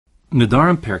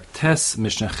Nedarim Perek Tes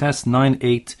Mishnah Ches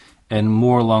 9-8, and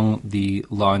more along the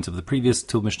lines of the previous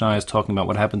two Mishnahs, talking about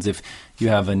what happens if you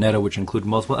have a neder which includes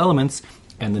multiple elements,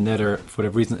 and the neder, for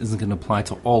whatever reason, isn't going to apply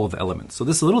to all of the elements. So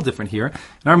this is a little different here.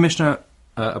 In our Mishnah,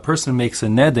 a person makes a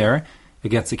neder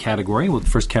against a category. Well, the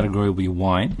first category will be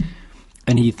wine,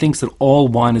 and he thinks that all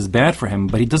wine is bad for him,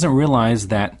 but he doesn't realize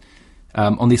that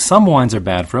only some wines are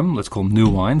bad for him. Let's call them new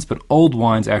wines, but old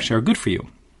wines actually are good for you.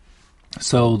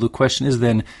 So the question is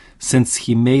then, since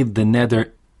he made the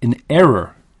neder in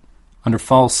error, under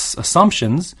false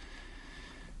assumptions,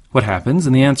 what happens?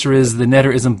 And the answer is the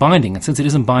neder isn't binding. And since it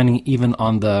isn't binding even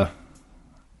on the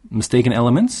mistaken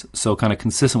elements, so kind of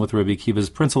consistent with Rabbi Akiva's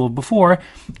principle before,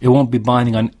 it won't be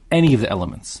binding on any of the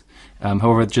elements.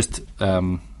 However, just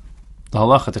the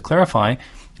halacha, to clarify,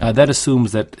 that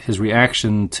assumes that his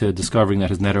reaction to discovering that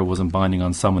his neder wasn't binding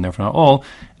on some and therefore not all,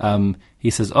 he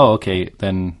says, oh, okay,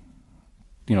 then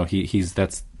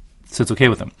it's okay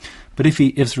with him. But if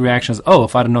his reaction is, oh,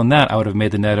 if I'd have known that, I would have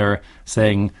made the neder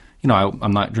saying,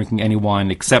 I'm not drinking any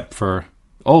wine except for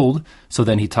old, so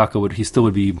then he still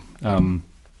would be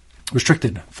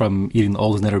restricted from eating the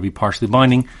old. His neder would be partially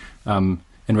binding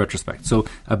in retrospect. So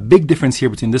a big difference here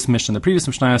between this Mishnah and the previous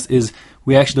Mishnayos is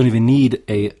we actually don't even need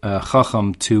a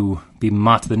chacham to be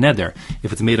mat the neder.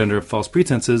 If it's made under false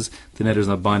pretenses, the neder is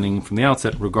not binding from the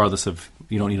outset, regardless of,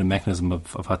 you don't need a mechanism of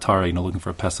hatara, looking for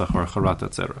a pesach or a charat,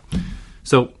 etc.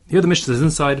 So here the Mishnah says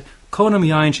inside, konam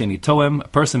yain sheni toem, a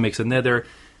person makes a neder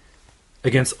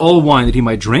against all wine that he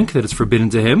might drink, that is forbidden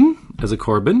to him as a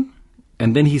korban,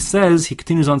 and then he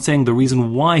continues on saying the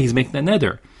reason why he's making that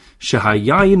neder.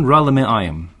 Shehayayin ra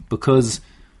leme'ayim, because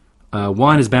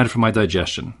wine is bad for my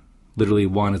digestion. Literally,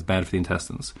 wine is bad for the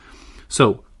intestines.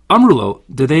 So, Amrulo,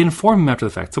 did they inform him after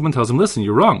the fact? Someone tells him, listen,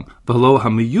 you're wrong.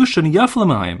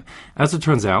 As it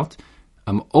turns out,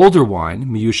 older wine,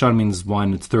 miyushan means wine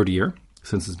in its third year,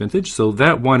 since its vintage, so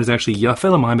that wine is actually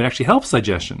yafelamahim, it actually helps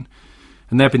digestion.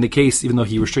 And that being the case, even though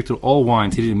he restricted all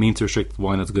wines, he didn't mean to restrict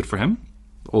wine that's good for him,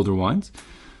 older wines.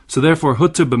 So therefore,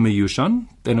 hutter b'miyushan,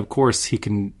 then of course he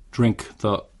can drink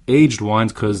the aged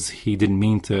wines because he didn't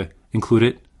mean to include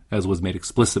it, as was made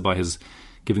explicit by his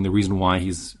giving the reason why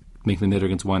he's making the neder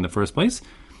against wine in the first place.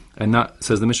 And not,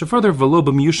 says the Mishnah further, v'lo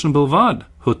b'miyushan bilvad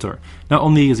hutter. Not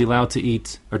only is he allowed to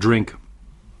eat or drink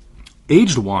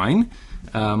aged wine,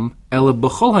 ela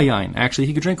b'chol hayayin. Actually,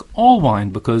 he could drink all wine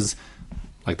because,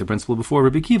 like the principle before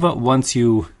Rabbi Akiva, once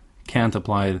you can't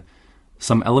apply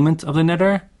some element of the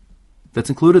neder that's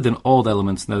included, then all the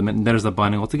elements, the neder is not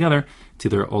binding altogether, it's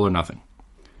either all or nothing.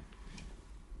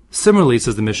 Similarly,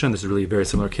 says the Mishnah, and this is really a very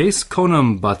similar case,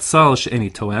 konam batzal she'eni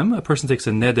toem, a person takes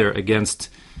a neder against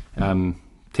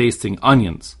tasting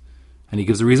onions, and he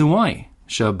gives a reason why.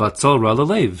 She'batzal ra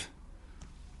lelev,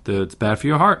 it's bad for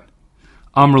your heart.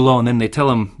 Amrlo, and then they tell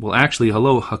him, well, actually,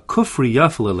 hello, hakufri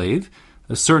yaf lelev,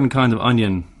 a certain kind of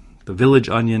onion, the village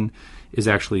onion, is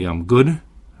actually good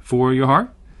for your heart.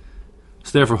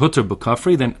 So therefore, hutter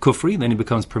b'kufri, then he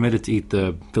becomes permitted to eat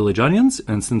the village onions,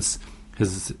 and since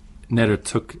his neder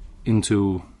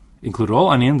included all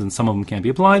onions, and some of them can't be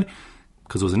applied,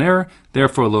 because it was an error,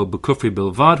 therefore, lo b'kufri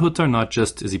bilvad hutter, not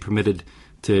just is he permitted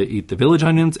to eat the village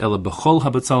onions, ela b'chol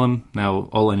habatzalim, now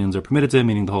all onions are permitted to him,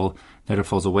 meaning the whole neder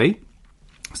falls away.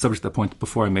 Subject to that point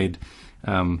before I made,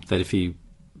 that if he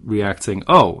reacts saying,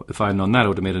 oh, if I had known that, I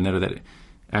would have made a neder that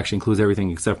actually includes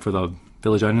everything except for the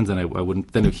village onions, and I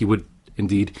wouldn't, then he would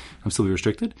indeed still be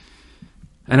restricted.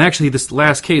 And actually, this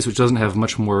last case, which doesn't have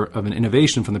much more of an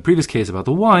innovation from the previous case about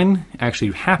the wine,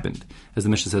 actually happened. As the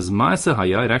Mishnah says, Ma'aseh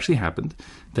Haya, it actually happened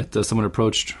that someone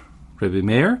approached Rabbi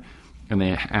Meir, and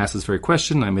they asked this very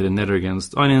question. I made a neder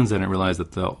against onions, and I realized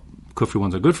that the kufri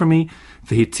ones are good for me.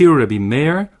 V'hitiru Rabbi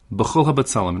Meir b'chol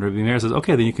habatzalim. And Rabbi Meir says,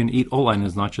 okay, then you can eat all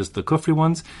onions, not just the kufri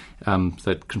ones.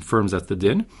 That confirms that's the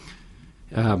din.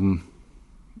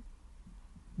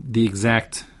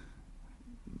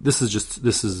 This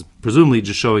is presumably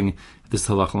just showing this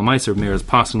halach l'maiser. Meir is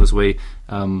passing this way,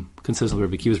 consistent with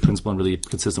Rabbi Akiva's principle and really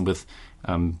consistent with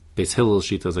Beis Hillel's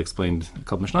shita, as I explained a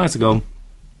couple of Mishnayos ago,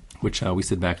 which we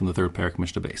said back in the third parak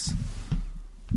Mishnah base.